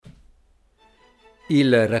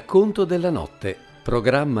Il racconto della notte,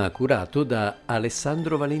 programma curato da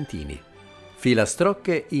Alessandro Valentini.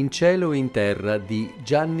 Filastrocche in cielo e in terra di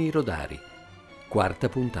Gianni Rodari. Quarta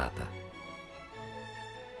puntata.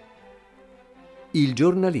 Il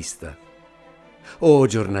giornalista. Oh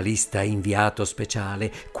giornalista inviato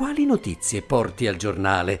speciale, quali notizie porti al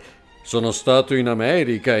giornale? Sono stato in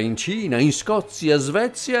America, in Cina, in Scozia,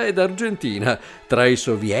 Svezia ed Argentina, tra i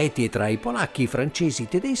sovieti e tra i polacchi, francesi,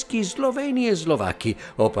 tedeschi, sloveni e slovacchi.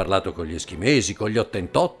 Ho parlato con gli eschimesi, con gli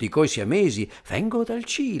ottentotti, coi siamesi. Vengo dal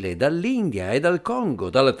Cile, dall'India e dal Congo,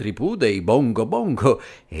 dalla tribù dei bongo bongo.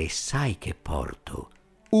 E sai che porto?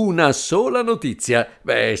 Una sola notizia.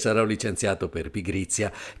 Sarò licenziato per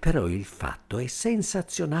pigrizia, però il fatto è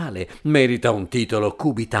sensazionale, merita un titolo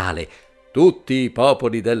cubitale. Tutti i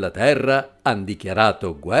popoli della terra han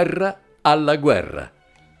dichiarato guerra alla guerra.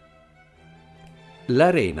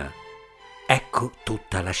 L'arena. Ecco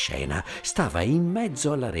tutta la scena. Stava in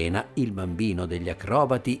mezzo all'arena il bambino degli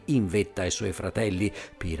acrobati in vetta ai suoi fratelli,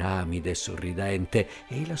 piramide sorridente,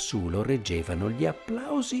 e lassù lo reggevano gli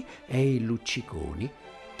applausi e i lucciconi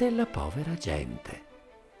della povera gente.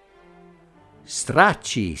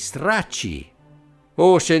 Stracci, stracci!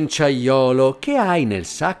 Oh scenciaiolo, che hai nel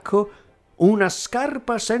sacco? Una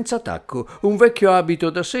scarpa senza tacco, un vecchio abito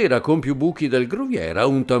da sera con più buchi del gruviera,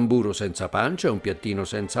 un tamburo senza pancia, un piattino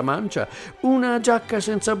senza mancia, una giacca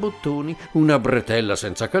senza bottoni, una bretella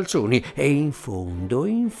senza calzoni e in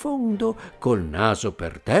fondo, col naso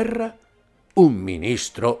per terra, un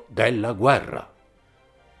ministro della guerra.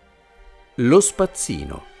 Lo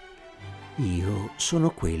spazzino. Io sono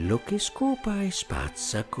quello che scopa e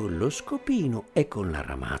spazza con lo scopino e con la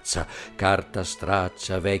ramazza, carta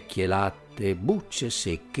straccia, vecchie latte, bucce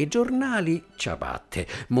secche, giornali, ciabatte,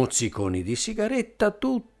 mozziconi di sigaretta,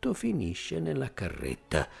 tutto finisce nella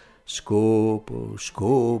carretta. Scopo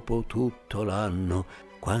tutto l'anno.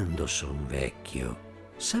 Quando son vecchio,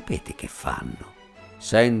 sapete che fanno?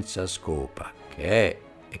 Senza scopa, che è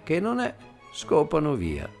e che non è, scopano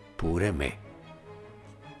via pure me.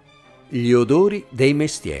 Gli odori dei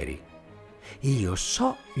mestieri. Io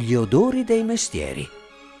so gli odori dei mestieri.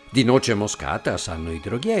 Di noce moscata sanno i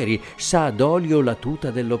droghieri, sa d'olio la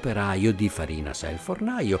tuta dell'operaio, di farina sa il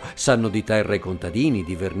fornaio, sanno di terra i contadini,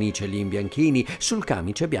 di vernice gli imbianchini, sul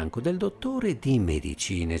camice bianco del dottore, di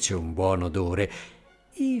medicine c'è un buon odore.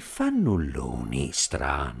 I fannulloni,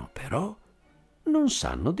 strano però, non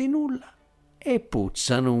sanno di nulla e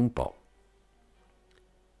puzzano un po'.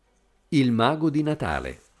 Il mago di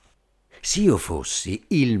Natale. Se io fossi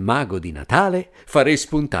il mago di Natale, farei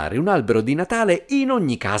spuntare un albero di Natale in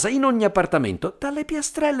ogni casa, in ogni appartamento, dalle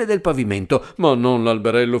piastrelle del pavimento, ma non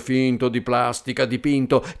l'alberello finto di plastica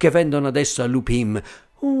dipinto che vendono adesso all'UPIM.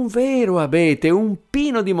 Un vero abete, un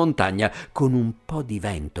pino di montagna, con un po' di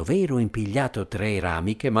vento vero impigliato tra i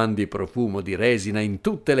rami che mandi profumo di resina in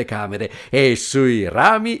tutte le camere e sui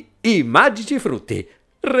rami i magici frutti.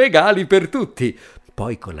 Regali per tutti.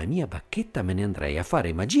 Poi con la mia bacchetta me ne andrei a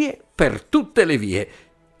fare magie per tutte le vie.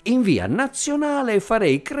 In via Nazionale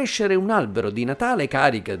farei crescere un albero di Natale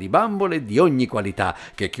carica di bambole di ogni qualità,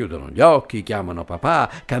 che chiudono gli occhi, chiamano papà,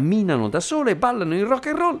 camminano da sole, ballano in rock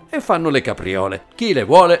and roll e fanno le capriole. Chi le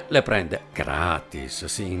vuole le prende. Gratis,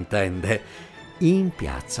 si intende. In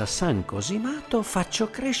piazza San Cosimato faccio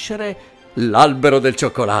crescere l'albero del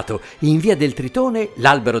cioccolato, in via del Tritone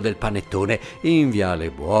l'albero del panettone, in viale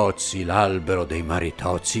Buozzi l'albero dei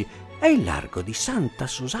maritozzi e in largo di Santa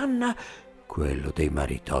Susanna quello dei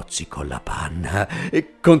maritozzi con la panna.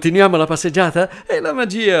 E continuiamo la passeggiata? E la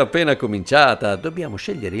magia è appena cominciata. Dobbiamo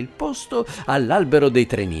scegliere il posto all'albero dei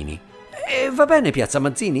trenini. E va bene piazza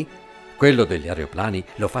Mazzini? Quello degli aeroplani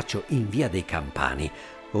lo faccio in via dei Campani.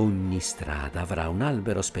 Ogni strada avrà un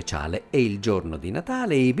albero speciale e il giorno di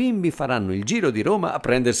Natale i bimbi faranno il giro di Roma a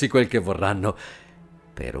prendersi quel che vorranno.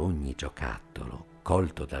 Per ogni giocattolo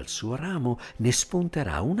colto dal suo ramo ne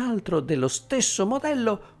spunterà un altro dello stesso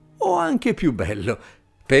modello o anche più bello.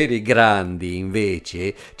 Per i grandi,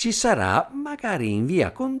 invece, ci sarà, magari in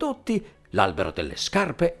via Condotti, l'albero delle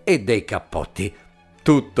scarpe e dei cappotti.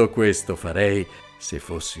 Tutto questo farei se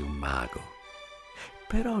fossi un mago.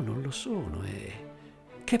 Però non lo sono e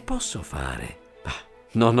che posso fare?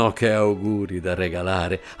 Non ho che auguri da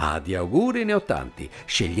regalare. Di auguri ne ho tanti.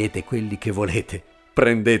 Scegliete quelli che volete.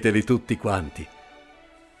 Prendeteli tutti quanti.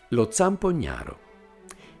 Lo zampognaro.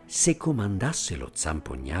 Se comandasse lo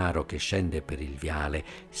zampognaro che scende per il viale,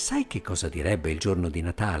 sai che cosa direbbe il giorno di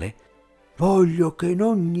Natale? Voglio che in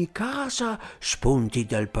ogni casa spunti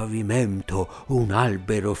dal pavimento un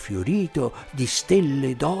albero fiorito di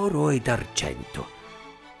stelle d'oro e d'argento.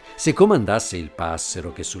 Se comandasse il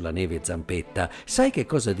passero che sulla neve zampetta, sai che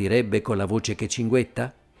cosa direbbe con la voce che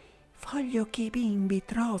cinguetta? Voglio che i bimbi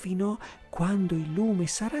trovino, quando il lume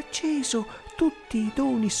sarà acceso, tutti i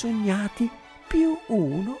doni sognati, più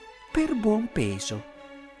uno per buon peso.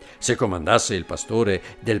 Se comandasse il pastore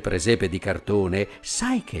del presepe di cartone,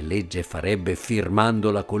 sai che legge farebbe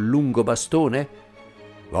firmandola col lungo bastone?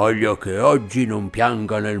 Voglio che oggi non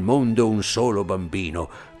pianga nel mondo un solo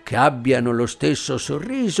bambino, che abbiano lo stesso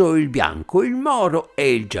sorriso il bianco, il moro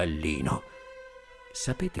e il giallino.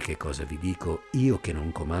 Sapete che cosa vi dico io che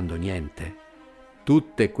non comando niente?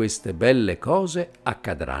 Tutte queste belle cose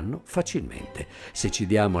accadranno facilmente. Se ci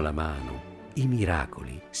diamo la mano, i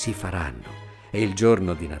miracoli si faranno e il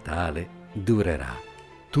giorno di Natale durerà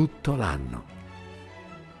tutto l'anno.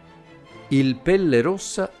 Il pelle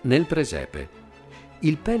rossa nel presepe.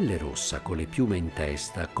 Il pelle rossa con le piume in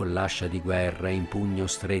testa, con l'ascia di guerra in pugno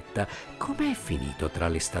stretta, com'è finito tra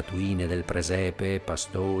le statuine del presepe,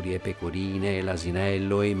 pastori e pecorine, e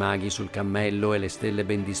l'asinello e i maghi sul cammello e le stelle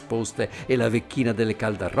ben disposte e la vecchina delle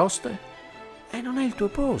caldarroste? E non è il tuo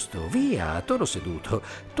posto, via, toro seduto,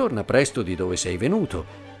 torna presto di dove sei venuto.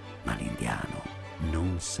 Ma l'indiano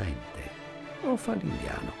non sente, o fa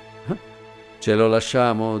l'indiano. Ce lo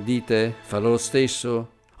lasciamo, dite, fa lo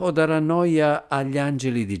stesso? O darà noia agli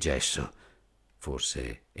angeli di gesso?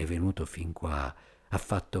 Forse è venuto fin qua, ha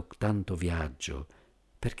fatto tanto viaggio,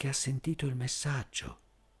 perché ha sentito il messaggio: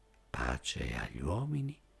 pace agli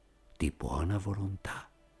uomini di buona volontà.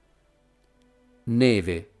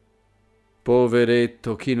 Neve.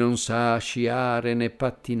 Poveretto, chi non sa sciare né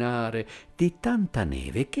pattinare, di tanta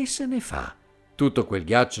neve che se ne fa? Tutto quel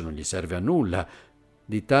ghiaccio non gli serve a nulla,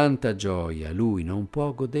 di tanta gioia lui non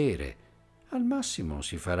può godere. Al massimo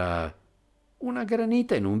si farà una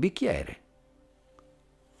granita in un bicchiere.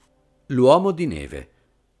 L'uomo di neve.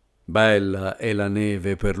 Bella è la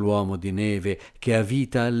neve per l'uomo di neve, che ha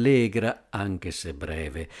vita allegra, anche se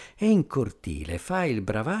breve, e in cortile fa il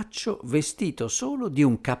bravaccio vestito solo di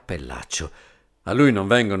un cappellaccio. A lui non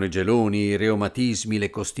vengono i geloni, i reumatismi, le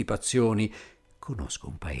costipazioni. Conosco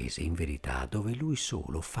un paese, in verità, dove lui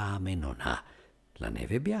solo fame non ha. La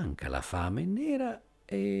neve bianca, la fame nera,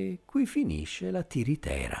 e qui finisce la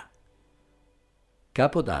tiritera.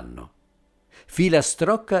 Capodanno.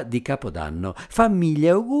 Filastrocca di Capodanno fa 1000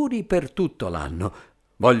 auguri per tutto l'anno.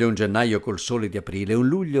 Voglio un gennaio col sole di aprile, un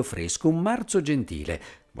luglio fresco, un marzo gentile.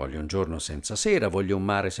 Voglio un giorno senza sera, voglio un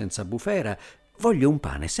mare senza bufera. Voglio un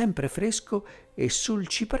pane sempre fresco e sul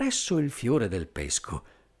cipresso il fiore del pesco.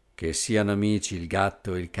 Che siano amici il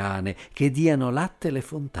gatto e il cane, che diano latte le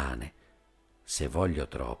fontane. Se voglio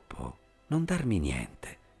troppo, non darmi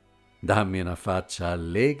niente. Dammi una faccia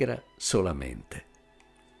allegra solamente.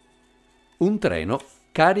 Un treno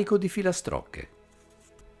carico di filastrocche.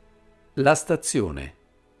 La stazione.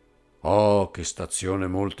 Oh, che stazione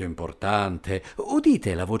molto importante!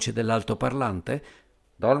 Udite la voce dell'altoparlante?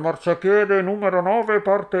 Dal marciapiede numero 9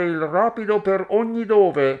 parte il rapido per ogni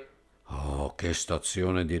dove. Oh, che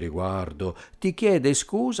stazione di riguardo! Ti chiede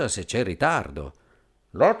scusa se c'è ritardo.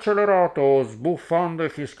 L'accelerato, sbuffando e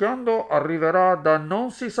fischiando, arriverà da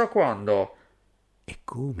non si sa quando. E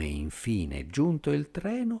come infine giunto il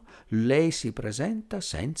treno, lei si presenta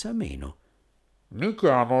senza meno. Mi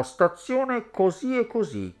chiamo stazione così e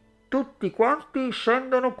così. Tutti quanti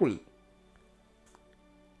scendono qui.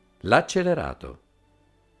 L'accelerato.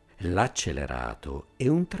 L'accelerato è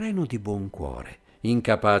un treno di buon cuore,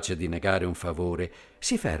 incapace di negare un favore.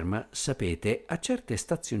 Si ferma, sapete, a certe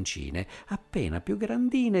stazioncine appena più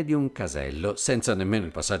grandine di un casello, senza nemmeno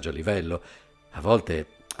il passaggio a livello. A volte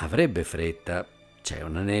avrebbe fretta, c'è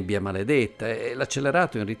una nebbia maledetta e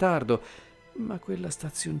l'accelerato in ritardo, ma quella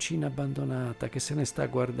stazioncina abbandonata che se ne sta a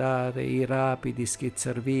guardare i rapidi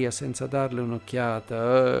schizzar via senza darle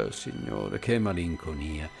un'occhiata, signore, che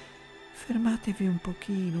malinconia. Fermatevi un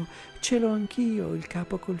pochino, ce l'ho anch'io, il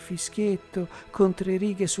capo col fischietto, con 3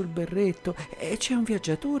 righe sul berretto, e c'è un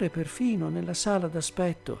viaggiatore perfino nella sala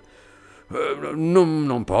d'aspetto.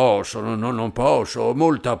 Non posso, non posso, ho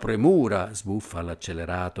molta premura, sbuffa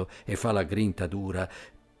l'accelerato e fa la grinta dura,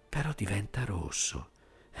 però diventa rosso.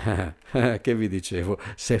 Che vi dicevo,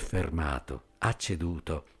 s'è fermato, ha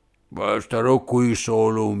ceduto. Starò qui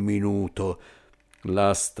solo un minuto.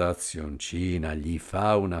 La stazioncina gli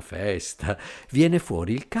fa una festa. Viene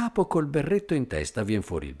fuori il capo col berretto in testa, vien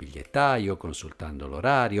fuori il bigliettaio consultando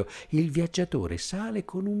l'orario, il viaggiatore sale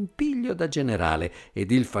con un piglio da generale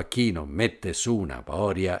ed il facchino mette su una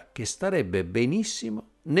boria che starebbe benissimo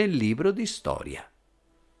nel libro di storia.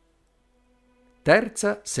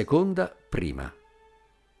 Terza, seconda, prima.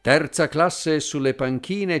 Terza classe sulle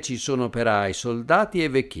panchine ci sono operai, soldati e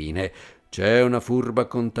vecchine. C'è una furba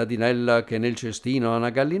contadinella che nel cestino ha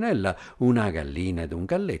una gallinella, una gallina ed un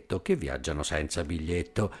galletto che viaggiano senza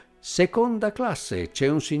biglietto. Seconda classe, c'è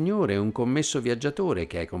un signore, un commesso viaggiatore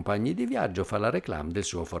che ai compagni di viaggio fa la reclame del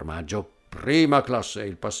suo formaggio. Prima classe,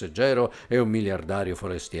 il passeggero è un miliardario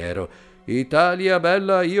forestiero. Italia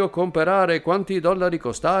bella, io comperare, quanti dollari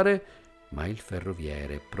costare? Ma il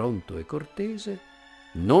ferroviere, pronto e cortese: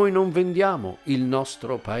 noi non vendiamo il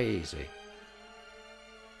nostro paese.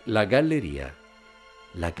 La galleria.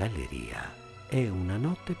 La galleria è una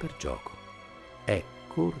notte per gioco. È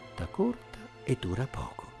corta corta e dura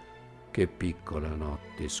poco. Che piccola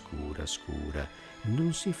notte scura scura,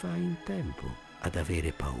 non si fa in tempo ad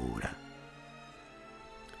avere paura.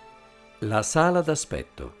 La sala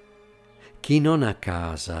d'aspetto. Chi non ha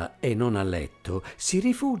casa e non ha letto si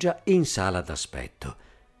rifugia in sala d'aspetto.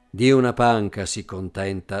 Di una panca si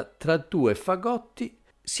contenta, tra due fagotti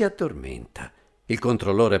si addormenta. Il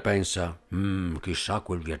controllore pensa: chissà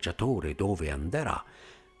quel viaggiatore dove anderà.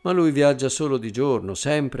 Ma lui viaggia solo di giorno,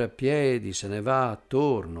 sempre a piedi, se ne va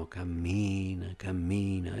attorno, cammina,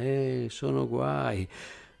 cammina, sono guai.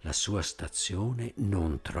 La sua stazione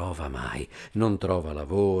non trova mai, non trova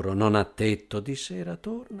lavoro, non ha tetto, di sera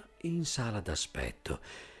torna in sala d'aspetto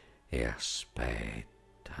e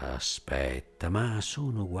aspetta, ma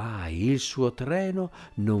sono guai, il suo treno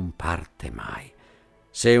non parte mai.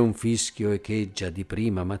 Se un fischio echeggia di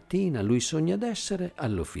prima mattina, lui sogna d'essere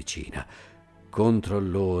all'officina.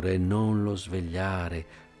 Controllore, non lo svegliare,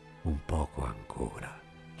 un poco ancora,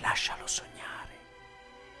 lascialo sognare.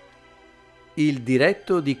 Il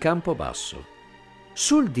diretto di Campobasso.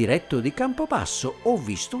 Sul diretto di Campobasso ho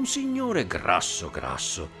visto un signore grasso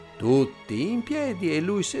grasso, tutti in piedi e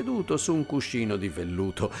lui seduto su un cuscino di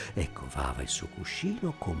velluto, e covava il suo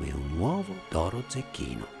cuscino come un uovo d'oro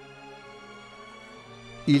zecchino.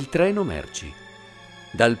 Il treno merci.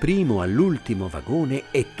 Dal primo all'ultimo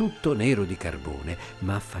vagone è tutto nero di carbone,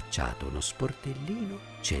 ma affacciato uno sportellino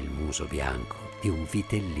c'è il muso bianco di un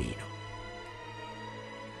vitellino.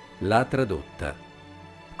 La tradotta.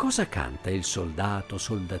 Cosa canta il soldato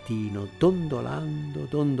soldatino, dondolando,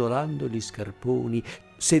 dondolando gli scarponi,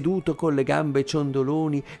 seduto con le gambe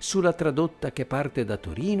ciondoloni sulla tradotta che parte da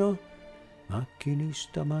Torino?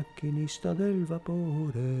 Macchinista, macchinista del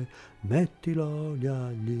vapore, metti l'olio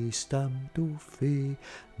agli stantuffi,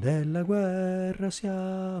 della guerra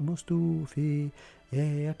siamo stufi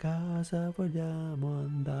e a casa vogliamo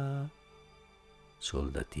andare.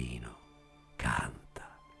 Soldatino,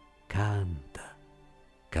 canta, canta,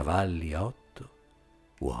 cavalli 8,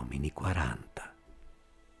 uomini 40.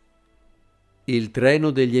 Il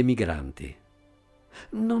treno degli emigranti.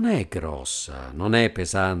 Non è grossa, non è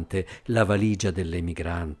pesante la valigia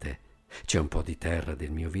dell'emigrante. C'è un po' di terra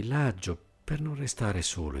del mio villaggio per non restare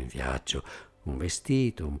solo in viaggio, un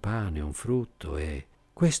vestito, un pane, un frutto e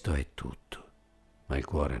questo è tutto. Ma il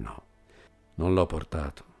cuore no, non l'ho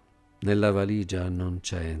portato. Nella valigia non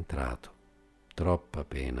c'è entrato. Troppa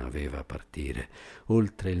pena aveva a partire.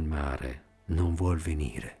 Oltre il mare non vuol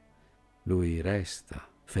venire. Lui resta,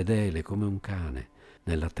 fedele come un cane,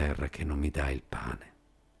 nella terra che non mi dà il pane.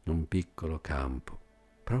 Un piccolo campo,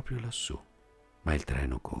 proprio lassù, ma il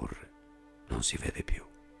treno corre, non si vede più.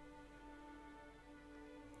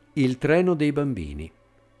 Il treno dei bambini.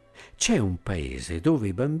 C'è un paese dove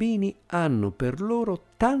i bambini hanno per loro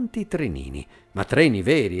tanti trenini, ma treni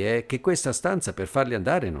veri, che questa stanza per farli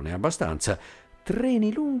andare non è abbastanza.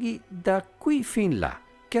 Treni lunghi da qui fin là,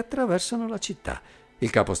 che attraversano la città. Il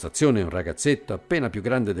capostazione è un ragazzetto appena più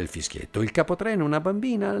grande del fischietto, il capotreno una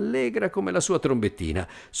bambina allegra come la sua trombettina.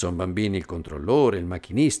 Son bambini il controllore, il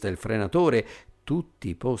macchinista, il frenatore. Tutti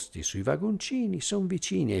i posti sui vagoncini son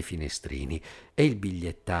vicini ai finestrini e il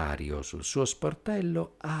bigliettario sul suo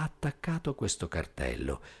sportello ha attaccato questo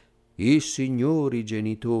cartello: i signori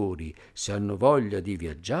genitori, se hanno voglia di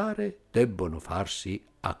viaggiare, debbono farsi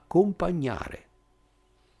accompagnare.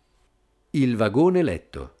 Il vagone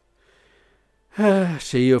letto.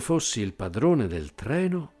 Se io fossi il padrone del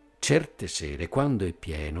treno, certe sere, quando è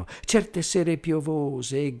pieno, certe sere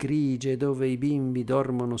piovose e grigie, dove i bimbi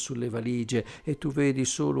dormono sulle valigie e tu vedi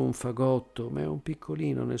solo un fagotto, ma è un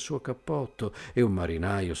piccolino nel suo cappotto, e un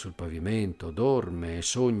marinaio sul pavimento, dorme e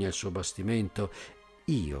sogna il suo bastimento,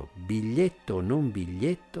 io, biglietto o non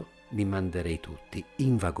biglietto, li manderei tutti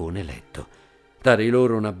in vagone letto. Darei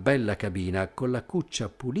loro una bella cabina con la cuccia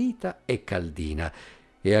pulita e caldina,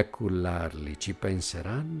 e a cullarli ci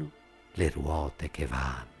penseranno le ruote che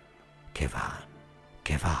vanno, che vanno,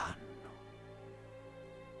 che vanno.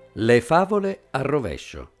 Le favole al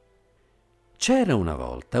rovescio. C'era una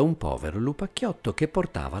volta un povero lupacchiotto che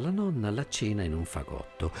portava la nonna alla cena in un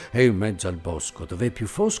fagotto, e in mezzo al bosco, dove è più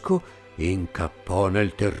fosco, incappò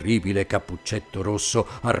nel terribile cappuccetto rosso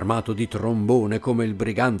armato di trombone come il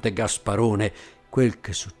brigante Gasparone. Quel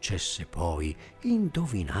che successe poi,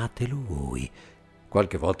 indovinatelo voi.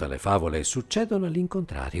 Qualche volta le favole succedono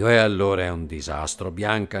all'incontrario e allora è un disastro.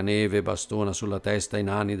 Biancaneve bastona sulla testa i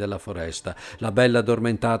nani della foresta. La bella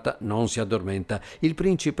addormentata non si addormenta. Il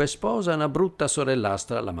principe sposa una brutta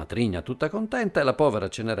sorellastra, la matrigna tutta contenta e la povera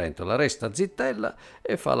Cenerentola resta zittella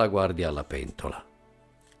e fa la guardia alla pentola.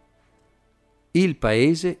 Il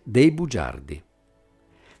paese dei bugiardi.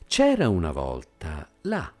 C'era una volta,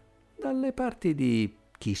 là, dalle parti di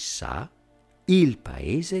chissà, il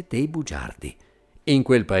paese dei bugiardi. In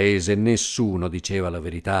quel paese nessuno diceva la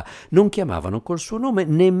verità, non chiamavano col suo nome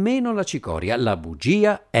nemmeno la cicoria, la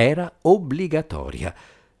bugia era obbligatoria.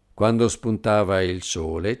 Quando spuntava il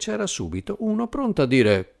sole c'era subito uno pronto a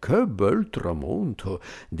dire «Che bel tramonto!».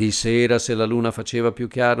 Di sera, se la luna faceva più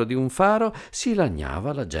chiaro di un faro, si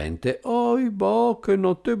lagnava la gente «Ahibò, che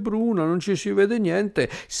notte bruna, non ci si vede niente!».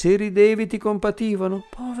 Se ridevi ti compativano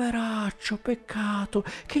 «Poveraccio, peccato,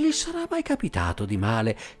 che gli sarà mai capitato di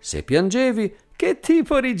male?». Se piangevi «Che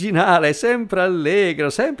tipo originale, sempre allegro,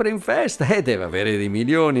 sempre in festa e deve avere dei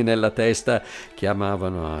milioni nella testa».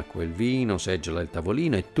 Chiamavano acqua il vino, seggiola il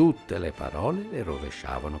tavolino e tutte le parole le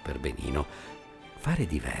rovesciavano per benino. Fare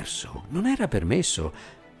diverso non era permesso,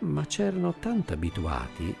 ma c'erano tanto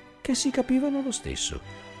abituati che si capivano lo stesso.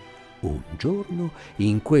 Un giorno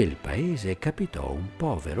in quel paese capitò un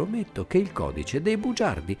povero ometto che il codice dei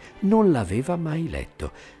bugiardi non l'aveva mai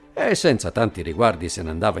letto. E senza tanti riguardi se ne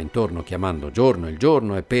andava intorno chiamando giorno il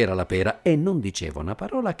giorno e pera la pera e non diceva una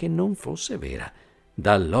parola che non fosse vera.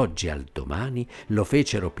 Dall'oggi al domani lo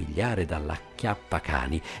fecero pigliare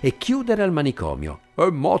dall'acchiappacani e chiudere al manicomio. «È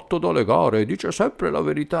matto da legare, dice sempre la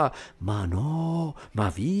verità». «Ma no, ma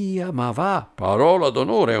via, ma va». «Parola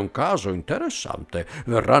d'onore, è un caso interessante.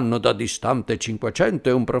 Verranno da distante 500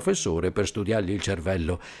 e un professore per studiargli il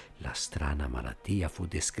cervello». La strana malattia fu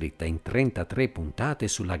descritta in 33 puntate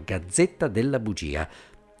sulla Gazzetta della Bugia.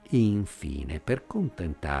 Infine, per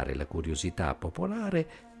contentare la curiosità popolare,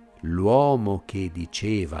 l'uomo che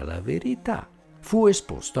diceva la verità fu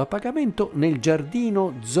esposto a pagamento nel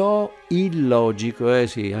giardino zoo illogico,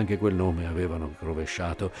 sì, anche quel nome avevano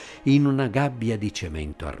rovesciato, in una gabbia di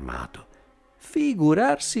cemento armato.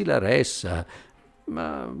 Figurarsi la ressa!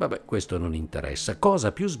 Ma vabbè, questo non interessa.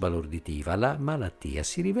 Cosa più sbalorditiva, la malattia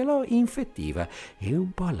si rivelò infettiva e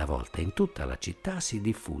un po' alla volta in tutta la città si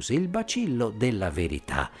diffuse il bacillo della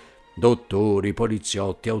verità. Dottori,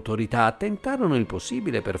 poliziotti, autorità tentarono il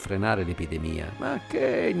possibile per frenare l'epidemia, ma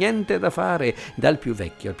che niente da fare. Dal più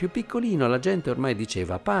vecchio al più piccolino la gente ormai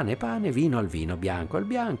diceva pane pane, vino al vino, bianco al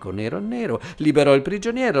bianco, nero al nero, liberò il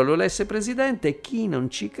prigioniero, lo elesse presidente e chi non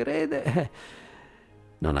ci crede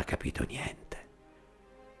non ha capito niente.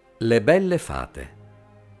 Le belle fate.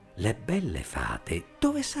 Le belle fate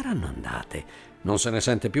dove saranno andate? Non se ne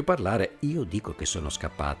sente più parlare. Io dico che sono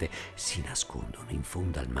scappate. Si nascondono in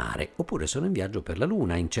fondo al mare oppure sono in viaggio per la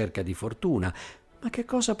luna in cerca di fortuna. Ma che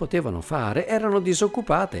cosa potevano fare? Erano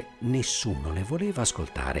disoccupate. Nessuno le voleva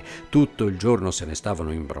ascoltare. Tutto il giorno se ne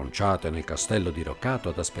stavano imbronciate nel castello diroccato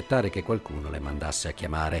ad aspettare che qualcuno le mandasse a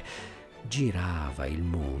chiamare. Girava il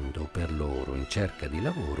mondo per loro in cerca di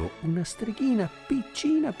lavoro una strighina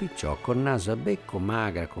piccina picciò, con naso a becco,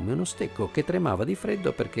 magra come uno stecco, che tremava di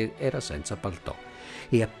freddo perché era senza paltò.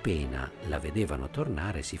 E appena la vedevano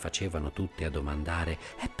tornare si facevano tutte a domandare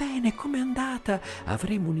 «Ebbene, com'è andata?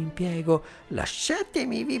 Avremo un impiego?»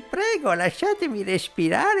 «Lasciatemi, vi prego, lasciatemi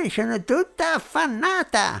respirare, sono tutta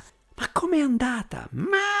affannata!» «Ma com'è andata?»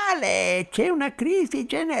 «Male, c'è una crisi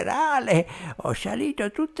generale. Ho salito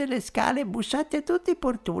tutte le scale, bussato a tutti i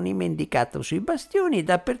portoni, mendicato sui bastioni,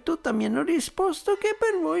 dappertutto mi hanno risposto che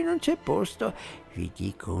per voi non c'è posto. Vi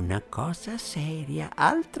dico una cosa seria,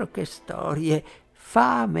 altro che storie.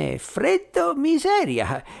 Fame, freddo,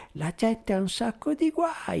 miseria. La gente ha un sacco di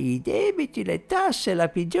guai, i debiti, le tasse, la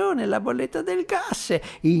pigione, la bolletta del gas.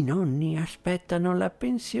 I nonni aspettano la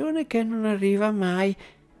pensione che non arriva mai.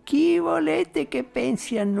 Chi volete che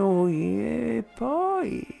pensi a noi? E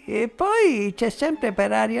poi c'è sempre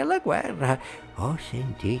per aria la guerra. Ho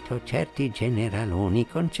sentito certi generaloni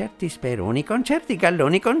con certi speroni, con certi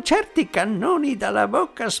galloni, con certi cannoni dalla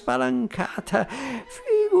bocca spalancata.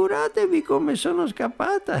 Figuratevi come sono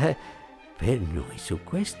scappata. Per noi su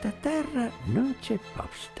questa terra non c'è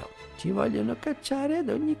posto. Ci vogliono cacciare ad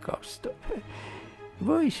ogni costo.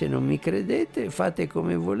 Voi se non mi credete fate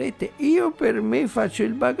come volete, io per me faccio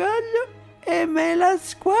il bagaglio e me la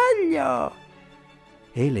squaglio.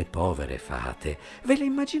 E le povere fate, ve le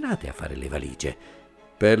immaginate a fare le valigie?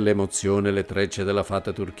 Per l'emozione le trecce della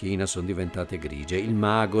fata turchina sono diventate grigie, il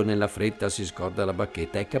mago nella fretta si scorda la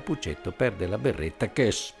bacchetta e Cappuccetto perde la berretta.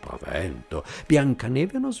 Che spavento!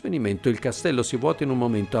 Biancaneve è uno svenimento, il castello si vuota in un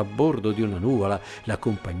momento a bordo di una nuvola, la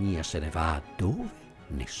compagnia se ne va dove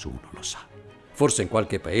nessuno lo sa. Forse in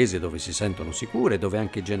qualche paese dove si sentono sicure, dove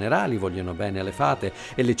anche i generali vogliono bene alle fate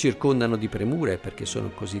e le circondano di premure perché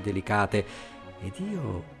sono così delicate. Ed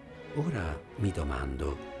io ora mi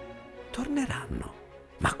domando, torneranno?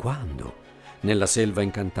 Ma quando? Nella selva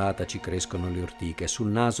incantata ci crescono le ortiche,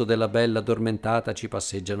 sul naso della bella addormentata ci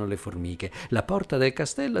passeggiano le formiche, la porta del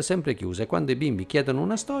castello è sempre chiusa e quando i bimbi chiedono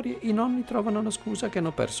una storia i nonni trovano la scusa che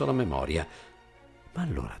hanno perso la memoria. Ma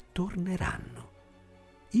allora torneranno?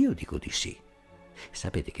 Io dico di sì.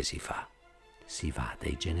 Sapete che si fa? Si va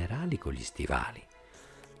dai generali con gli stivali,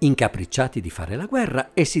 incapricciati di fare la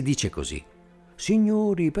guerra, e si dice così: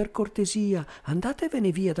 signori, per cortesia,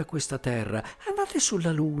 andatevene via da questa terra, andate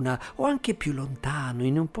sulla luna o anche più lontano,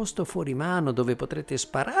 in un posto fuori mano dove potrete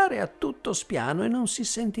sparare a tutto spiano e non si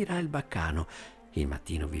sentirà il baccano. Il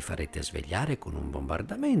mattino vi farete svegliare con un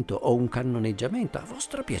bombardamento o un cannoneggiamento a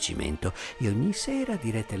vostro piacimento e ogni sera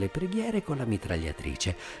direte le preghiere con la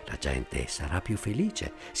mitragliatrice. La gente sarà più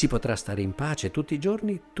felice, si potrà stare in pace tutti i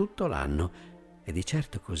giorni, tutto l'anno. E di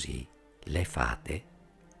certo così le fate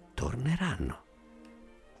torneranno.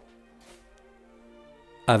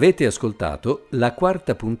 Avete ascoltato la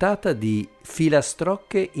quarta puntata di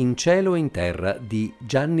Filastrocche in cielo e in terra di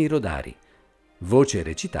Gianni Rodari. Voce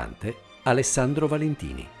recitante Alessandro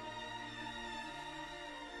Valentini.